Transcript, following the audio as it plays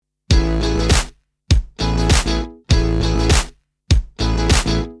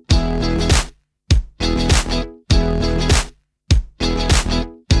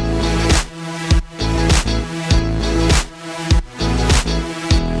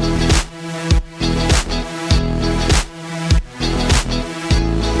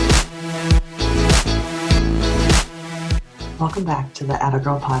Welcome back to the Atta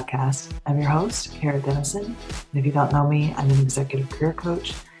Girl podcast. I'm your host, Kara Dennison. And if you don't know me, I'm an executive career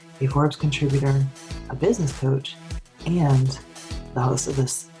coach, a Forbes contributor, a business coach, and the host of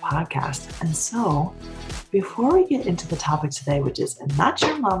this podcast. And so, before we get into the topic today, which is not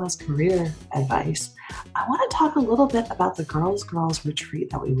your mama's career advice, I want to talk a little bit about the Girls retreat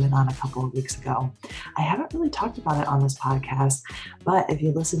that we went on a couple of weeks ago. I haven't really talked about it on this podcast, but if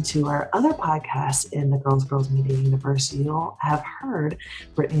you listen to our other podcasts in the Girls Media Universe, you'll have heard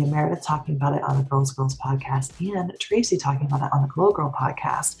Brittany and Meredith talking about it on the Girls podcast and Tracy talking about it on the Glow Girl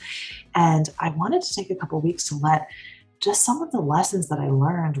podcast. And I wanted to take a couple of weeks to let just some of the lessons that I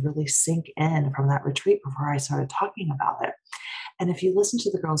learned really sink in from that retreat before I started talking about it. And if you listen to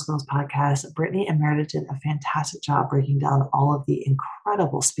the Girls podcast, Brittany and Meredith did a fantastic job breaking down all of the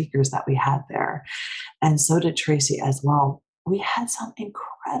incredible speakers that we had there. And so did Tracy as well. We had some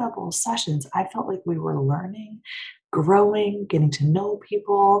incredible sessions. I felt like we were learning, growing, getting to know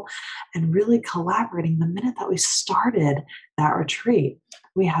people, and really collaborating the minute that we started that retreat.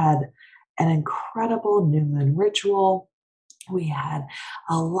 We had an incredible new moon ritual. We had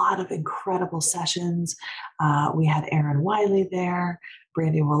a lot of incredible sessions. We had Erin Wiley there,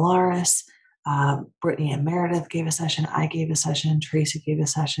 Brandy Willaris, Brittany and Meredith gave a session. I gave a session. Tracy gave a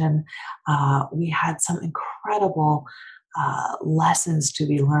session. We had some incredible lessons to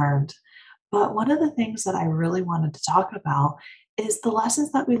be learned. But one of the things that I really wanted to talk about is the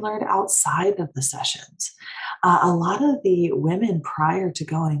lessons that we learned outside of the sessions. A lot of the women prior to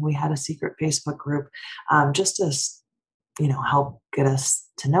going, we had a secret Facebook group just to help get us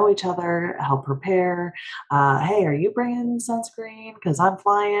to know each other, help prepare. Hey, are you bringing sunscreen? Because I'm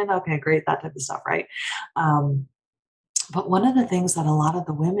flying. Okay, great. That type of stuff, right? But one of the things that a lot of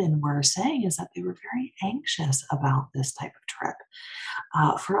the women were saying is that they were very anxious about this type of trip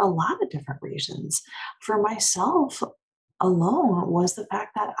for a lot of different reasons. For myself alone was the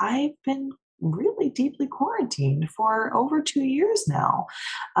fact that I've been really deeply quarantined for over 2 years now.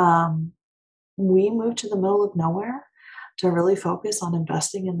 We moved to the middle of nowhere to really focus on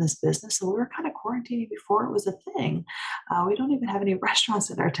investing in this business. So we were kind of quarantining before it was a thing. We don't even have any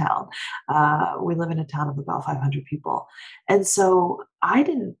restaurants in our town. We live in a town of about 500 people. And so I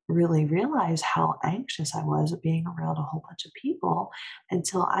didn't really realize how anxious I was of being around a whole bunch of people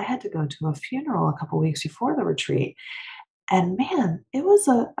until I had to go to a funeral a couple weeks before the retreat. And man, it was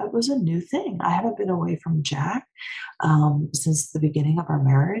a new thing. I haven't been away from Jack since the beginning of our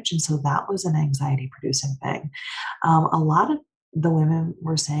marriage, and so that was an anxiety-producing thing. A lot of the women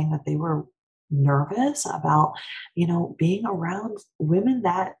were saying that they were nervous about, being around women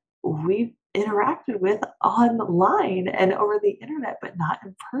that we've interacted with online and over the internet, but not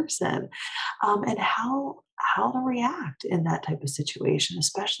in person, and how to react in that type of situation,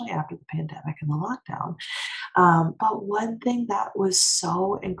 especially after the pandemic and the lockdown. But one thing that was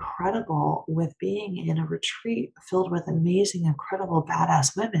so incredible with being in a retreat filled with amazing, incredible,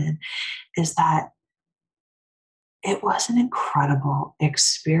 badass women is that it was an incredible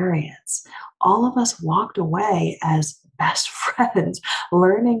experience. All of us walked away as best friends,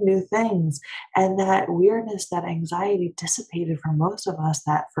 learning new things, and that weirdness, that anxiety dissipated for most of us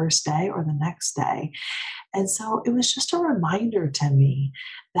that first day or the next day. And so it was just a reminder to me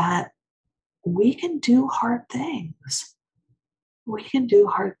that we can do hard things. We can do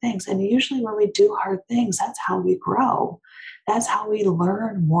hard things. And usually when we do hard things, that's how we grow. That's how we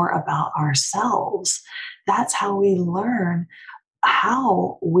learn more about ourselves. That's how we learn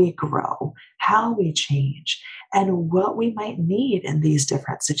how we grow, how we change, and what we might need in these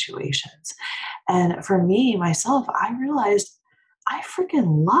different situations. And for me, myself, I realized I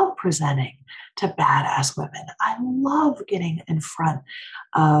freaking love presenting to badass women. I love getting in front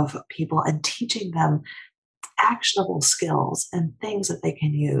of people and teaching them actionable skills and things that they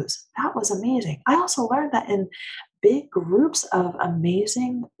can use. That was amazing. I also learned that in big groups of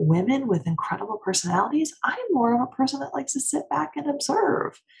amazing women with incredible personalities, I'm more of a person that likes to sit back and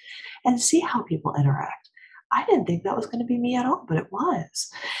observe and see how people interact. I didn't think that was going to be me at all, but it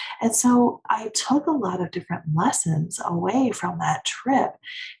was. And so I took a lot of different lessons away from that trip,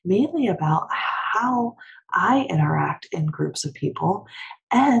 mainly about how I interact in groups of people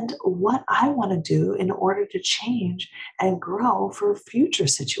and what I want to do in order to change and grow for future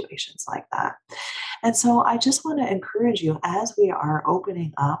situations like that. And so I just want to encourage you as we are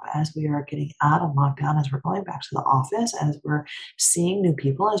opening up, as we are getting out of lockdown, as we're going back to the office, as we're seeing new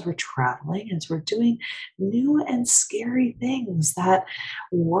people, as we're traveling, as we're doing new and scary things that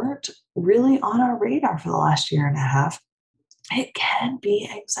weren't really on our radar for the last year and a half. It can be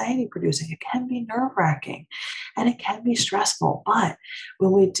anxiety producing, it can be nerve wracking, and it can be stressful. But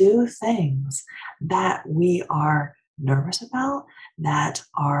when we do things that we are nervous about, that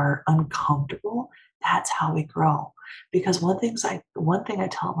are uncomfortable, that's how we grow. Because one thing I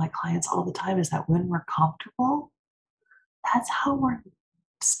tell my clients all the time is that when we're comfortable, that's how we're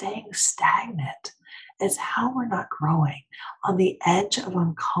staying stagnant. It's how we're not growing. On the edge of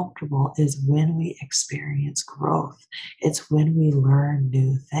uncomfortable is when we experience growth. It's when we learn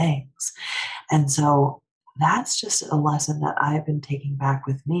new things. And so that's just a lesson that I've been taking back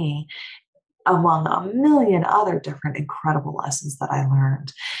with me among a million other different incredible lessons that I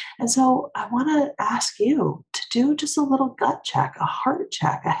learned. And so I want to ask you to do just a little gut check, a heart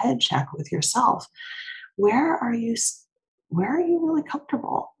check, a head check with yourself. Where are you where are you really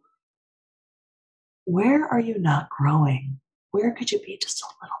comfortable? Where are you not growing? Where could you be just a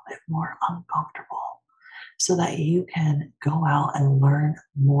little bit more uncomfortable so that you can go out and learn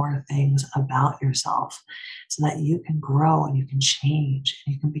more things about yourself, so that you can grow and you can change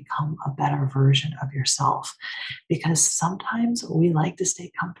and you can become a better version of yourself? Because sometimes we like to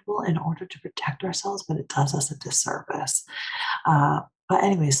stay comfortable in order to protect ourselves, but it does us a disservice. But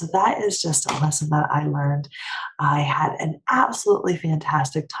anyway, so that is just a lesson that I learned. I had an absolutely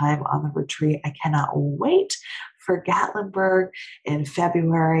fantastic time on the retreat. I cannot wait for Gatlinburg in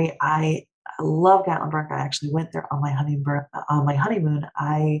February. I love Gatlinburg. I actually went there on my honeymoon.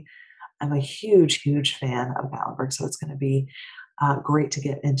 I'm a huge, huge fan of Gatlinburg, so it's going to be great to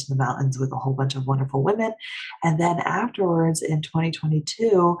get into the mountains with a whole bunch of wonderful women. And then afterwards in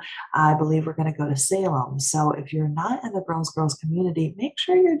 2022, I believe we're going to go to Salem. So if you're not in the Girls community, make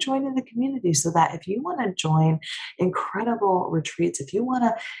sure you're joining the community so that if you want to join incredible retreats, if you want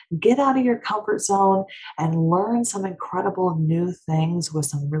to get out of your comfort zone and learn some incredible new things with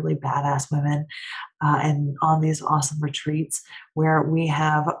some really badass women, and on these awesome retreats where we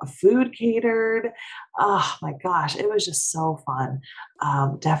have food catered. Oh my gosh, it was just so fun.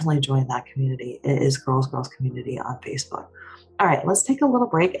 Definitely join that community. It is Girls Community on Facebook. All right, let's take a little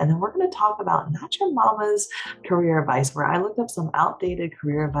break and then we're going to talk about Not Your Mama's career advice, where I looked up some outdated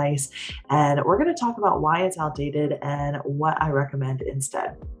career advice and we're going to talk about why it's outdated and what I recommend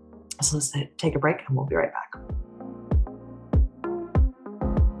instead. So let's take a break and we'll be right back.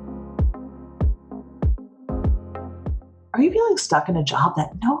 Are you feeling stuck in a job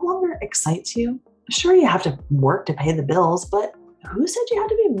that no longer excites you? Sure, you have to work to pay the bills, but who said you had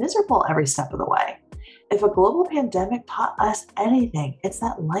to be miserable every step of the way? If a global pandemic taught us anything, it's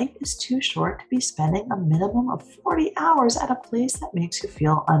that life is too short to be spending a minimum of 40 hours at a place that makes you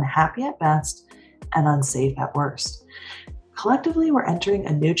feel unhappy at best and unsafe at worst. Collectively, we're entering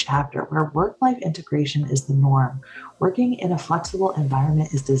a new chapter where work-life integration is the norm. Working in a flexible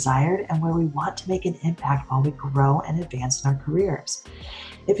environment is desired and where we want to make an impact while we grow and advance in our careers.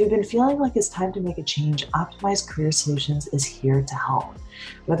 If you've been feeling like it's time to make a change, Optimized Career Solutions is here to help.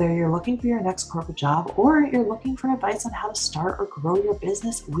 Whether you're looking for your next corporate job or you're looking for advice on how to start or grow your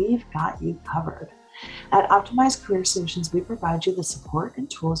business, we've got you covered. At Optimized Career Solutions, we provide you the support and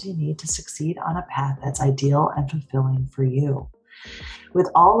tools you need to succeed on a path that's ideal and fulfilling for you. With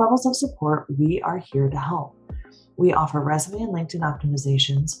all levels of support, we are here to help. We offer resume and LinkedIn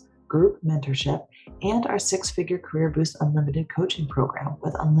optimizations, group mentorship, and our 6-figure Career Boost Unlimited coaching program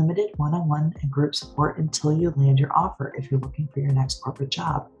with unlimited one-on-one and group support until you land your offer if you're looking for your next corporate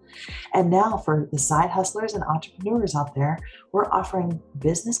job. And now for the side hustlers and entrepreneurs out there, we're offering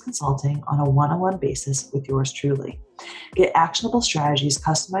business consulting on a one-on-one basis with yours truly. Get actionable strategies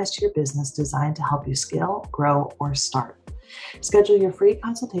customized to your business designed to help you scale, grow, or start. Schedule your free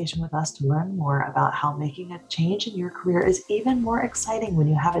consultation with us to learn more about how making a change in your career is even more exciting when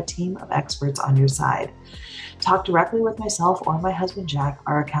you have a team of experts on your side. Talk directly with myself or my husband, Jack,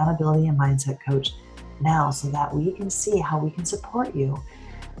 our accountability and mindset coach, now so that we can see how we can support you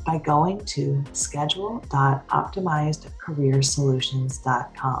by going to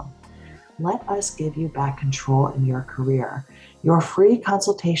schedule.optimizedcareersolutions.com. Let us give you back control in your career. Your free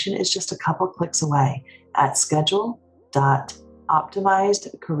consultation is just a couple clicks away at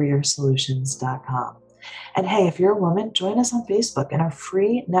schedule.optimizedcareersolutions.com. And hey, if you're a woman, join us on Facebook in our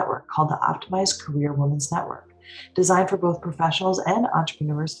free network called the Optimized Career Women's Network, designed for both professionals and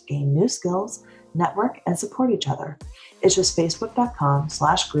entrepreneurs to gain new skills, network, and support each other. It's just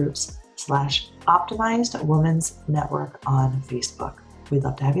facebook.com/groups/Optimized Women's Network on Facebook. We'd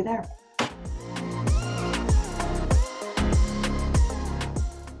love to have you there.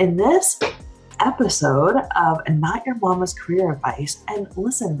 In this episode of Not Your Mama's Career Advice, and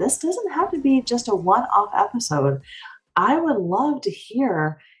listen, this doesn't have to be just a one-off episode. I would love to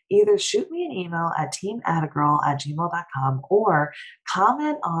hear, either shoot me an email at teamattagirl@gmail.com or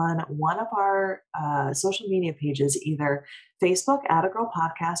comment on one of our social media pages, either Facebook at a girl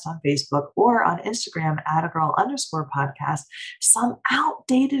podcast on Facebook or on Instagram at a girl_podcast, some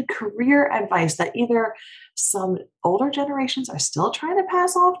outdated career advice that either some older generations are still trying to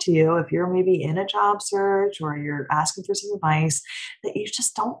pass off to you if you're maybe in a job search or you're asking for some advice that you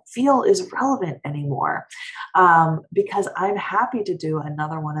just don't feel is relevant anymore. Because I'm happy to do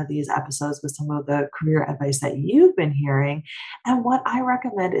another one of these episodes with some of the career advice that you've been hearing and what I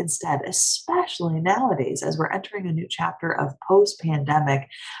recommend instead, especially nowadays as we're entering a new chapter of post-pandemic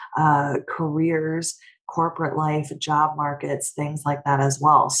careers, corporate life, job markets, things like that as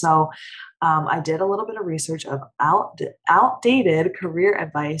well. So I did a little bit of research of outdated career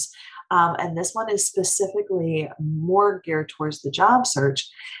advice. And this one is specifically more geared towards the job search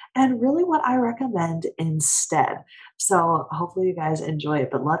and really what I recommend instead. So hopefully you guys enjoy it,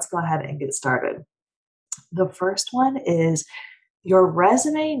 but let's go ahead and get started. The first one is your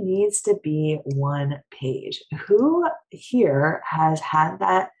resume needs to be one page. Who here has had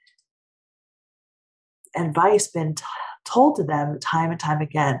that advice been told to them time and time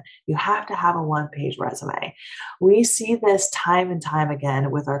again? You have to have a one-page resume. We see this time and time again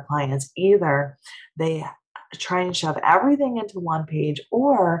with our clients. Either they try and shove everything into one page,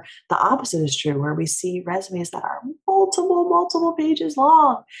 or the opposite is true, where we see resumes that are multiple pages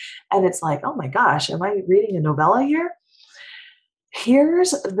long. And it's like, oh my gosh, am I reading a novella here?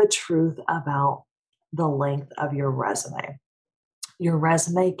 Here's the truth about the length of your resume. Your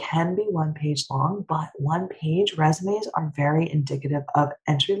resume can be one page long, but one page resumes are very indicative of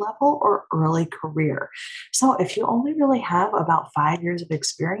entry level or early career. So if you only really have about 5 years of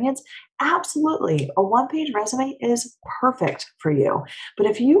experience, absolutely, a one page resume is perfect for you. But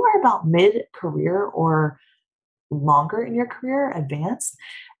if you are about mid career or longer in your career, advanced,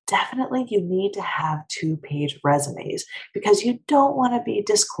 definitely you need to have two-page resumes because you don't want to be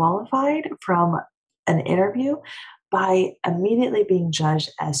disqualified from an interview by immediately being judged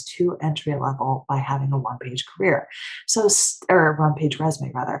as too entry level by having a one-page career. So, or one-page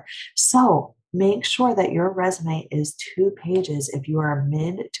resume rather. So make sure that your resume is 2 pages if you are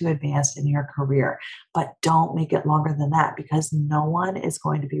mid to advanced in your career, but don't make it longer than that because no one is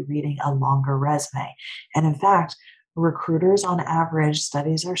going to be reading a longer resume. And in fact, recruiters on average,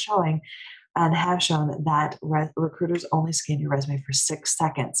 studies are showing and have shown that recruiters only scan your resume for 6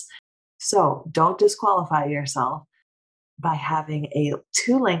 seconds. So don't disqualify yourself by having a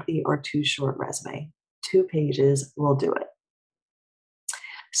too lengthy or too short resume. 2 pages will do it.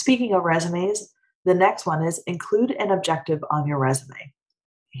 Speaking of resumes, the next one is include an objective on your resume.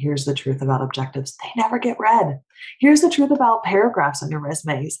 Here's the truth about objectives. They never get read. Here's the truth about paragraphs on your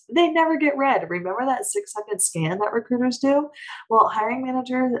resumes. They never get read. Remember that 6-second scan that recruiters do? Well, hiring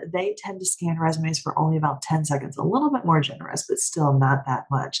managers, they tend to scan resumes for only about 10 seconds, a little bit more generous, but still not that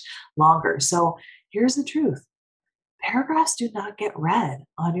much longer. So here's the truth. Paragraphs do not get read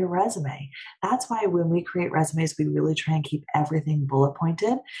on your resume. That's why when we create resumes, we really try and keep everything bullet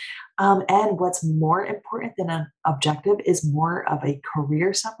pointed. And what's more important than an objective is more of a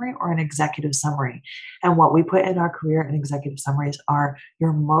career summary or an executive summary. And what we put in our career and executive summaries are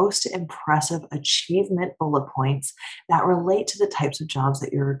your most impressive achievement bullet points that relate to the types of jobs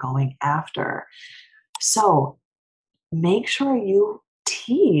that you're going after. So make sure you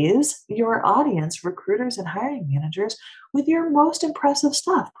tease your audience, recruiters and hiring managers, with your most impressive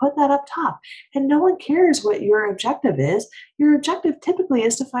stuff. Put that up top. And no one cares what your objective is. Your objective typically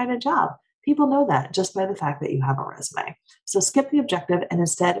is to find a job. People know that just by the fact that you have a resume. So skip the objective and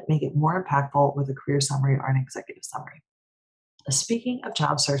instead make it more impactful with a career summary or an executive summary. Speaking of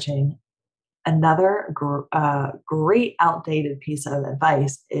job searching, another great outdated piece of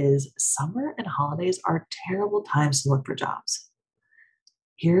advice is summer and holidays are terrible times to look for jobs.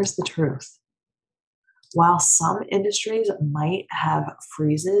 Here's the truth. While some industries might have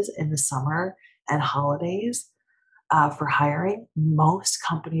freezes in the summer and holidays for hiring, most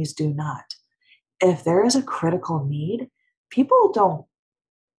companies do not. If there is a critical need, people don't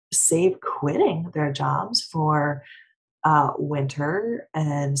save quitting their jobs for winter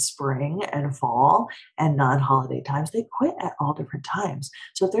and spring and fall and non-holiday times. They quit at all different times.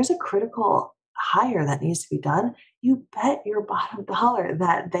 So if there's a critical hire that needs to be done, you bet your bottom dollar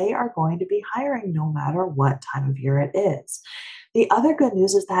that they are going to be hiring no matter what time of year it is. The other good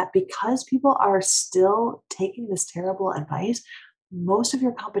news is that because people are still taking this terrible advice, most of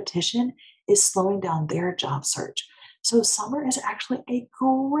your competition is slowing down their job search. So summer is actually a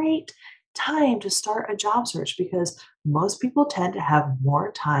great time to start a job search because most people tend to have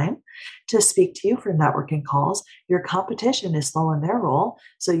more time to speak to you for networking calls. Your competition is slow in their role,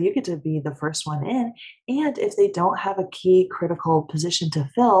 so you get to be the first one in. And if they don't have a key critical position to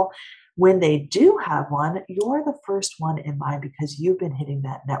fill, When they do have one, you're the first one in mind because you've been hitting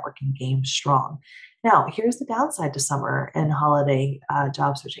that networking game strong. Now, here's the downside to summer and holiday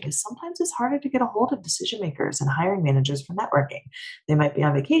job searching is sometimes it's harder to get a hold of decision makers and hiring managers for networking. They might be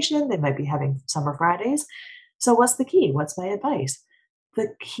on vacation, they might be having summer Fridays. So what's the key? What's my advice?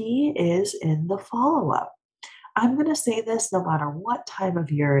 The key is in the follow-up. I'm going to say this no matter what time of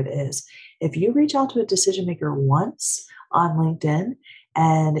year it is. If you reach out to a decision maker once on LinkedIn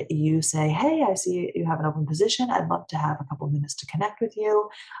and you say, "Hey, I see you have an open position. I'd love to have a couple minutes to connect with you.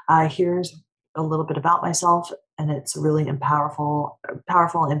 Here's a little bit about myself." And it's really powerful,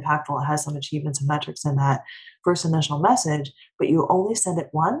 impactful. It has some achievements and metrics in that first initial message, but you only send it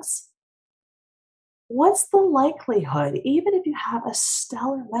once. What's the likelihood, even if you have a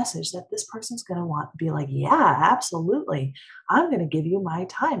stellar message, that this person's going to want to be like, "Yeah, absolutely. I'm going to give you my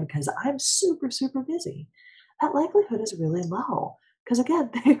time because I'm super, super busy." That likelihood is really low because,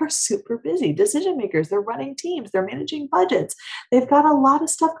 again, they are super busy. Decision makers, they're running teams, they're managing budgets, they've got a lot of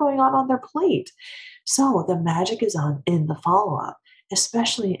stuff going on their plate. So the magic is on in the follow up,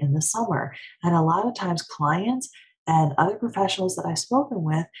 especially in the summer. And a lot of times, clients and other professionals that I've spoken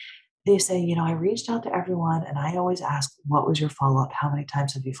with, they say, "I reached out to everyone and I always ask, what was your follow up? How many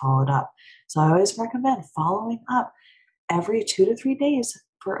times have you followed up?" So I always recommend following up every 2 to 3 days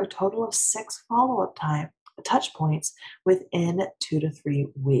for a total of 6 follow up touch points within 2 to 3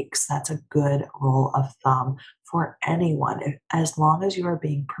 weeks. That's a good rule of thumb for anyone, as long as you are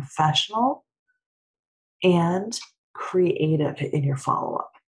being professional and creative in your follow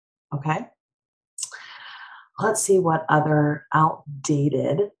up. Okay. Let's see what other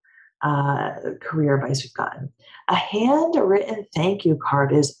outdated career advice we've gotten. A handwritten thank you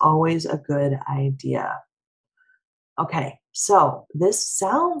card is always a good idea. Okay, so this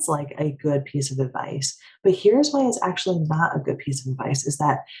sounds like a good piece of advice, but here's why it's actually not a good piece of advice is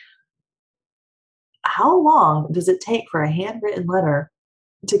that how long does it take for a handwritten letter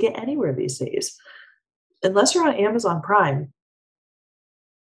to get anywhere these days? Unless you're on Amazon Prime,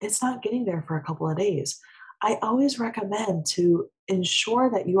 it's not getting there for a couple of days. I always recommend to ensure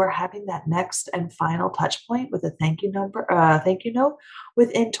that you are having that next and final touch point with a thank you note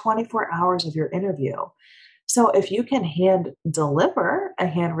within 24 hours of your interview. So if you can hand deliver a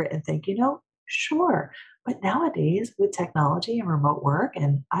handwritten thank you note, sure. But nowadays, with technology and remote work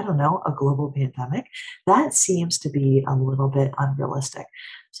and I don't know, a global pandemic, that seems to be a little bit unrealistic.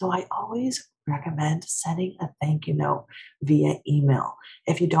 So I always recommend sending a thank you note via email.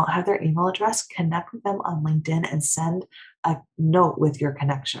 If you don't have their email address, connect with them on LinkedIn and send a note with your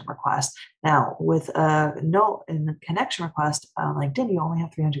connection request. Now, with a note in the connection request on LinkedIn, you only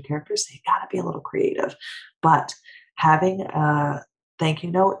have 300 characters, so you got to be a little creative. But having a thank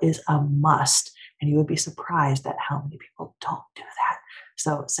you note is a must, and you would be surprised at how many people don't do that.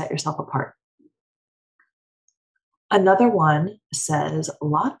 So set yourself apart. Another one says,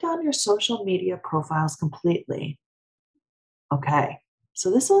 lock down your social media profiles completely. Okay,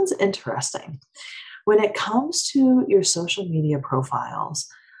 so this one's interesting. When it comes to your social media profiles,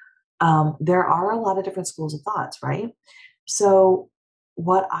 there are a lot of different schools of thoughts, right? So,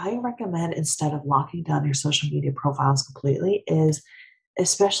 what I recommend instead of locking down your social media profiles completely is,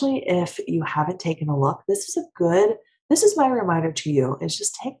 especially if you haven't taken a look, this is my reminder to you is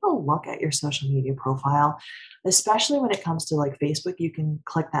just take a look at your social media profile, especially when it comes to like Facebook. You can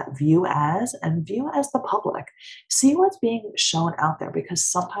click that view as and view as the public. See what's being shown out there because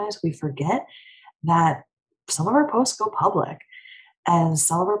sometimes we forget that some of our posts go public and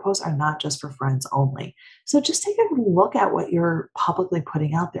some of our posts are not just for friends only. So just take a look at what you're publicly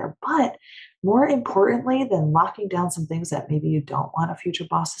putting out there. But more importantly than locking down some things that maybe you don't want a future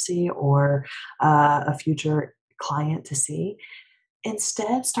boss to see or a future client to see,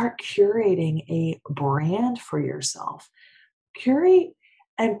 instead start curating a brand for yourself. Curate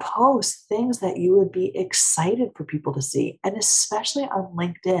and post things that you would be excited for people to see, and especially on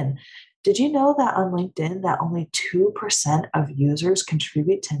LinkedIn. Did you know that on LinkedIn that only 2% of users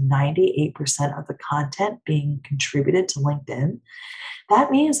contribute to 98% of the content being contributed to LinkedIn?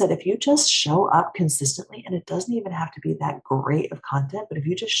 That means that if you just show up consistently, and it doesn't even have to be that great of content, but if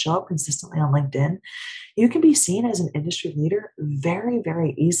you just show up consistently on LinkedIn, you can be seen as an industry leader very,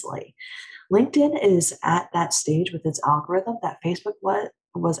 very easily. LinkedIn is at that stage with its algorithm that Facebook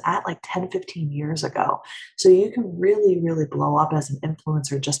was at like 10, 15 years ago. So you can really, really blow up as an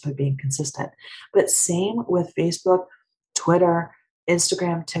influencer just by being consistent. But same with Facebook, Twitter,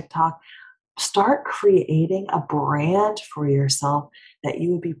 Instagram, TikTok. Start creating a brand for yourself that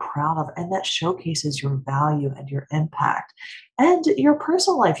you would be proud of and that showcases your value and your impact and your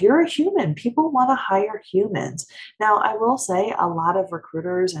personal life. You're a human. People want to hire humans. Now, I will say a lot of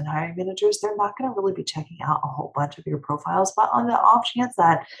recruiters and hiring managers, they're not going to really be checking out a whole bunch of your profiles, but on the off chance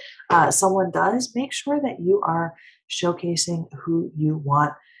that someone does, make sure that you are showcasing who you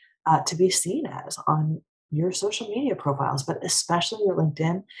want to be seen as on your social media profiles, but especially your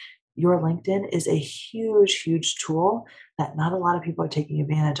LinkedIn. Your LinkedIn is a huge, huge tool that not a lot of people are taking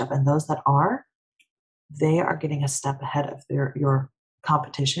advantage of. And those that are, they are getting a step ahead of your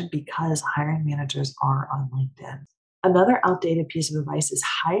competition because hiring managers are on LinkedIn. Another outdated piece of advice is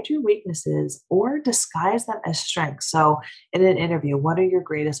hide your weaknesses or disguise them as strengths. So, in an interview, what are your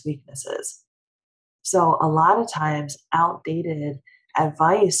greatest weaknesses? So, a lot of times, outdated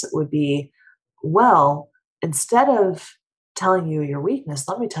advice would be, well, instead of telling you your weakness,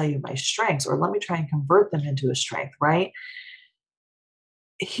 let me tell you my strengths, or let me try and convert them into a strength, right?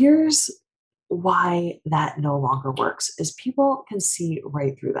 Here's why that no longer works is people can see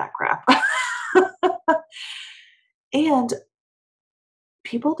right through that crap. And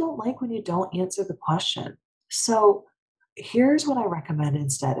people don't like when you don't answer the question. So here's what I recommend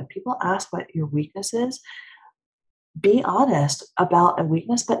instead. If people ask what your weakness is, be honest about a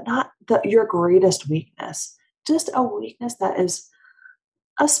weakness, but not your greatest weakness. Just a weakness that is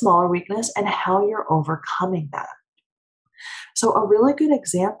a smaller weakness and how you're overcoming that. So, a really good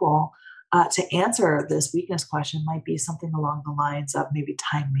example to answer this weakness question might be something along the lines of maybe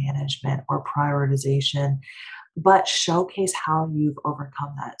time management or prioritization, but showcase how you've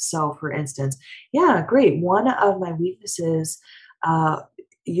overcome that. So, for instance, yeah, great. One of my weaknesses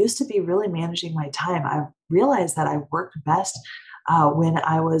used to be really managing my time. I realized that I worked best when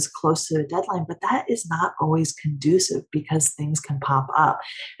I was close to a deadline, but that is not always conducive because things can pop up.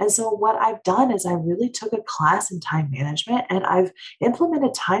 And so, what I've done is I really took a class in time management and I've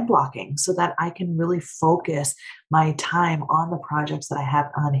implemented time blocking so that I can really focus my time on the projects that I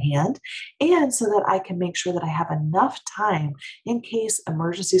have on hand and so that I can make sure that I have enough time in case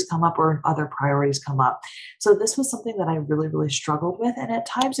emergencies come up or other priorities come up. So, this was something that I really, really struggled with. And at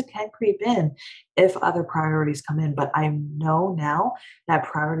times it can creep in if other priorities come in. But I know now that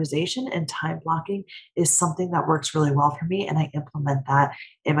prioritization and time blocking is something that works really well for me. And I implement that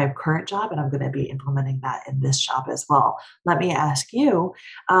in my current job, and I'm going to be implementing that in this job as well. Let me ask you,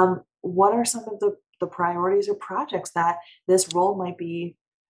 what are some of the priorities or projects that this role might be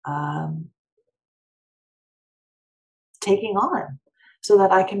um, taking on so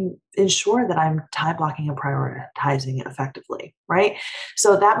that I can ensure that I'm time blocking and prioritizing it effectively, right?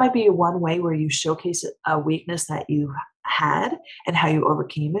 So that might be one way where you showcase a weakness that you had and how you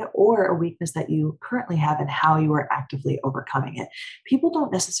overcame it, or a weakness that you currently have and how you are actively overcoming it. People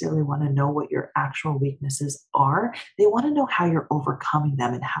don't necessarily want to know what your actual weaknesses are. They want to know how you're overcoming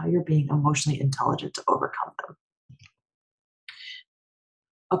them and how you're being emotionally intelligent to overcome them.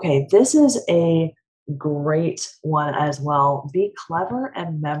 Okay, this is a great one as well. Be clever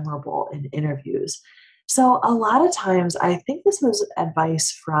and memorable in interviews. So, a lot of times, I think this was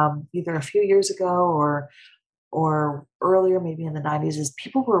advice from either a few years ago or earlier, maybe in the 90s, is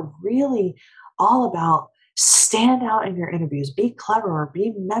people were really all about stand out in your interviews, be clever,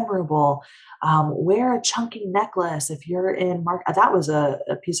 be memorable, wear a chunky necklace if you're in that was a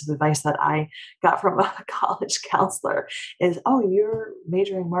piece of advice that I got from a college counselor is, oh, you're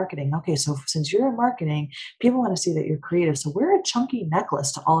majoring in marketing. Okay, so since you're in marketing, people want to see that you're creative. So wear a chunky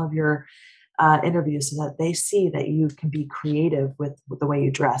necklace to all of your interviews so that they see that you can be creative with the way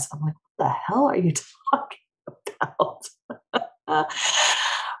you dress. I'm like, what the hell are you talking about?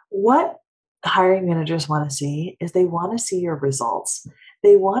 What hiring managers want to see is they want to see your results.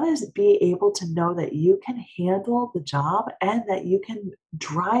 They want to be able to know that you can handle the job and that you can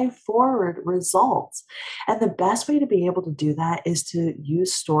drive forward results. And the best way to be able to do that is to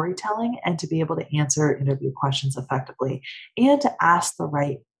use storytelling and to be able to answer interview questions effectively and to ask the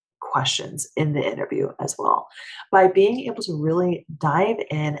right questions in the interview as well. By being able to really dive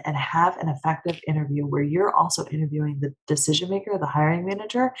in and have an effective interview where you're also interviewing the decision maker, the hiring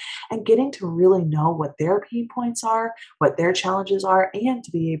manager, and getting to really know what their pain points are, what their challenges are, and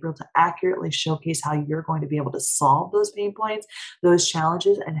to be able to accurately showcase how you're going to be able to solve those pain points, those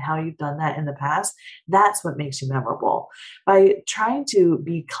challenges, and how you've done that in the past, that's what makes you memorable. By trying to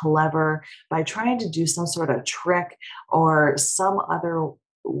be clever, by trying to do some sort of trick or some other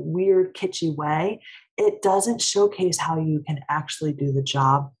weird, kitschy way, it doesn't showcase how you can actually do the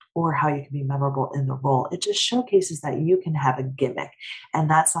job or how you can be memorable in the role. It just showcases that you can have a gimmick, and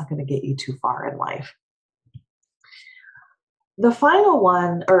that's not going to get you too far in life. The final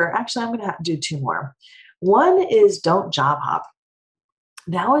one, or actually, I'm going to have to do two more. One is don't job hop.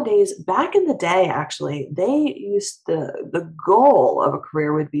 Nowadays, back in the day, actually, they used the goal of a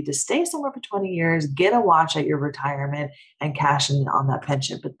career would be to stay somewhere for 20 years, get a watch at your retirement, and cash in on that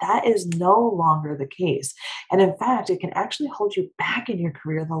pension. But that is no longer the case. And in fact, it can actually hold you back in your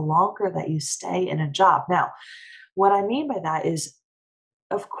career the longer that you stay in a job. Now, what I mean by that is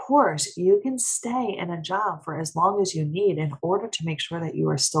of course, you can stay in a job for as long as you need in order to make sure that you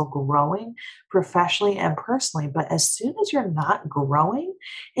are still growing professionally and personally. But as soon as you're not growing,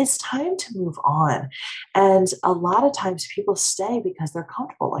 it's time to move on. And a lot of times people stay because they're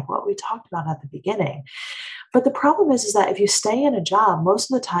comfortable, like what we talked about at the beginning. But the problem is that if you stay in a job,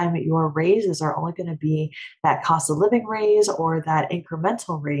 most of the time your raises are only going to be that cost of living raise or that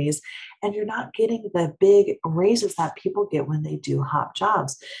incremental raise, and you're not getting the big raises that people get when they do hop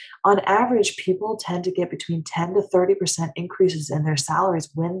jobs. On average, people tend to get between 10 to 30% increases in their salaries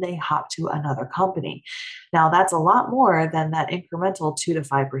when they hop to another company. Now, that's a lot more than that incremental 2 to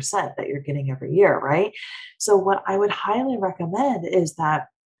 5% that you're getting every year, right? So, what I would highly recommend is that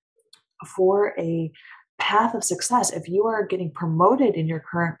for a path of success, if you are getting promoted in your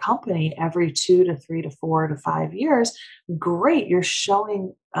current company every 2 to 3 to 4 to 5 years, great, you're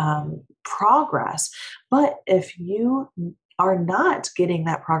showing progress. But if you are not getting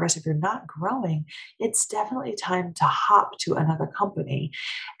that progress, if you're not growing, it's definitely time to hop to another company.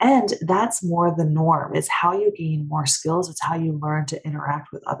 And that's more the norm. It's how you gain more skills. It's how you learn to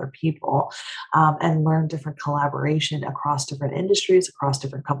interact with other people and learn different collaboration across different industries, across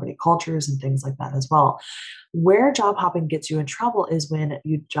different company cultures, and things like that as well. Where job hopping gets you in trouble is when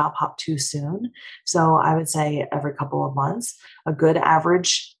you job hop too soon. So I would say every couple of months. A good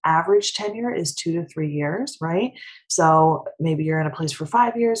average tenure is 2 to 3 years, right? So maybe you're in a place for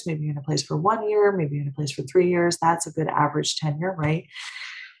 5 years, maybe you're in a place for 1 year, maybe you're in a place for 3 years. That's a good average tenure, right?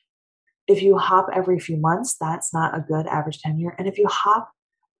 If you hop every few months, that's not a good average tenure. And if you hop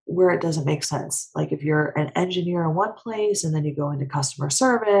where it doesn't make sense. Like if you're an engineer in one place and then you go into customer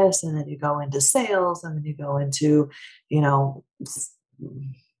service and then you go into sales and then you go into, you know,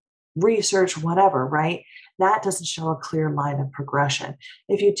 research, whatever, right? That doesn't show a clear line of progression.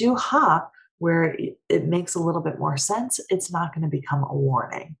 If you do hop where it makes a little bit more sense, it's not going to become a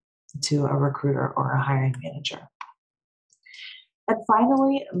warning to a recruiter or a hiring manager. And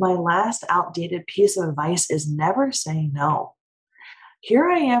finally, my last outdated piece of advice is never say no.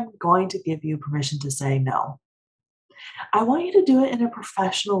 Here I am going to give you permission to say no. I want you to do it in a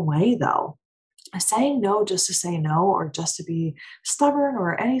professional way, though. Saying no just to say no or just to be stubborn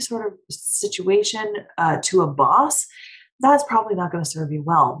or any sort of situation to a boss, that's probably not going to serve you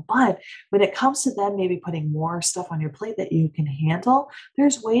well. But when it comes to them maybe putting more stuff on your plate that you can handle,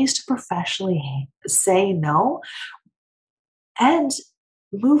 there's ways to professionally say no and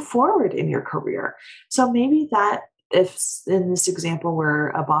move forward in your career. So maybe that if in this example where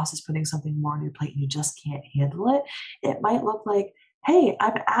a boss is putting something more on your plate and you just can't handle it, it might look like, hey,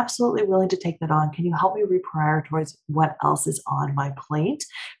 I'm absolutely willing to take that on. Can you help me reprioritize what else is on my plate?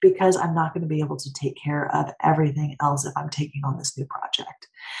 Because I'm not going to be able to take care of everything else if I'm taking on this new project.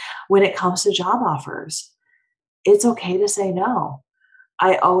 When it comes to job offers, it's okay to say no.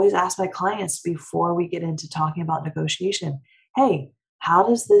 I always ask my clients before we get into talking about negotiation, hey, how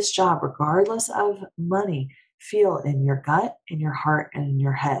does this job, regardless of money, feel in your gut, in your heart, and in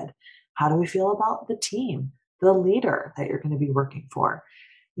your head? How do we feel about the team, the leader that you're going to be working for?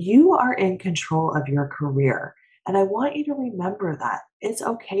 You are in control of your career. And I want you to remember that. It's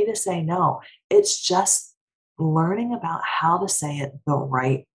okay to say no. It's just learning about how to say it the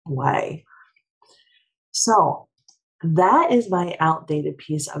right way. So that is my outdated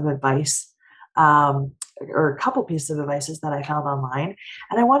piece of advice, or a couple pieces of advices that I found online.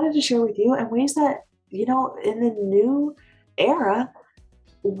 And I wanted to share with you in ways that, in the new era,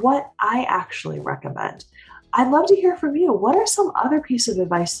 what I actually recommend. I'd love to hear from you. What are some other pieces of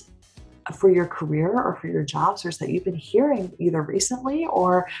advice for your career or for your job search that you've been hearing either recently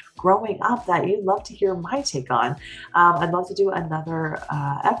or growing up that you'd love to hear my take on? I'd love to do another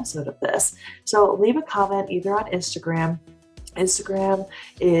episode of this. So leave a comment either on Instagram. Instagram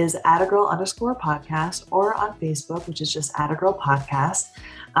is @agirl_podcast or on Facebook, which is just @agirl_podcast.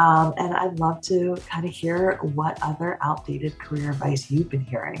 And I'd love to kind of hear what other outdated career advice you've been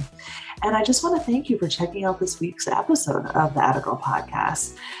hearing. And I just want to thank you for checking out this week's episode of the Attagirl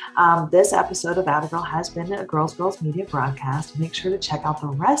podcast. This episode of Attagirl has been a Girls Girls Media broadcast. Make sure to check out the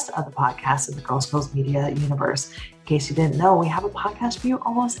rest of the podcasts in the Girls Girls Media universe. In case you didn't know, we have a podcast for you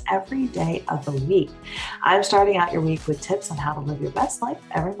almost every day of the week. I'm starting out your week with tips on how to live your best life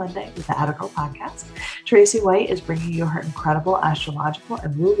every Monday with the How to Girl podcast. Tracy White is bringing you her incredible astrological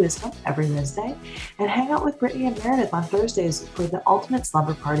and woo wisdom every Wednesday. And hang out with Brittany and Meredith on Thursdays for the ultimate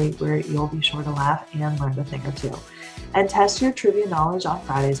slumber party where you'll be sure to laugh and learn a thing or two. And test your trivia knowledge on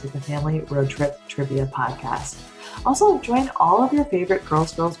Fridays with the Family Road Trip Trivia podcast. Also, join all of your favorite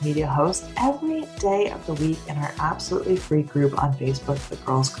Girls Media hosts every day of the week in our absolutely free group on Facebook, the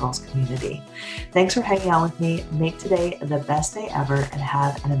Girls Community. Thanks for hanging out with me. Make today the best day ever and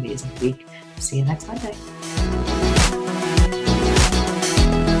have an amazing week. See you next Monday.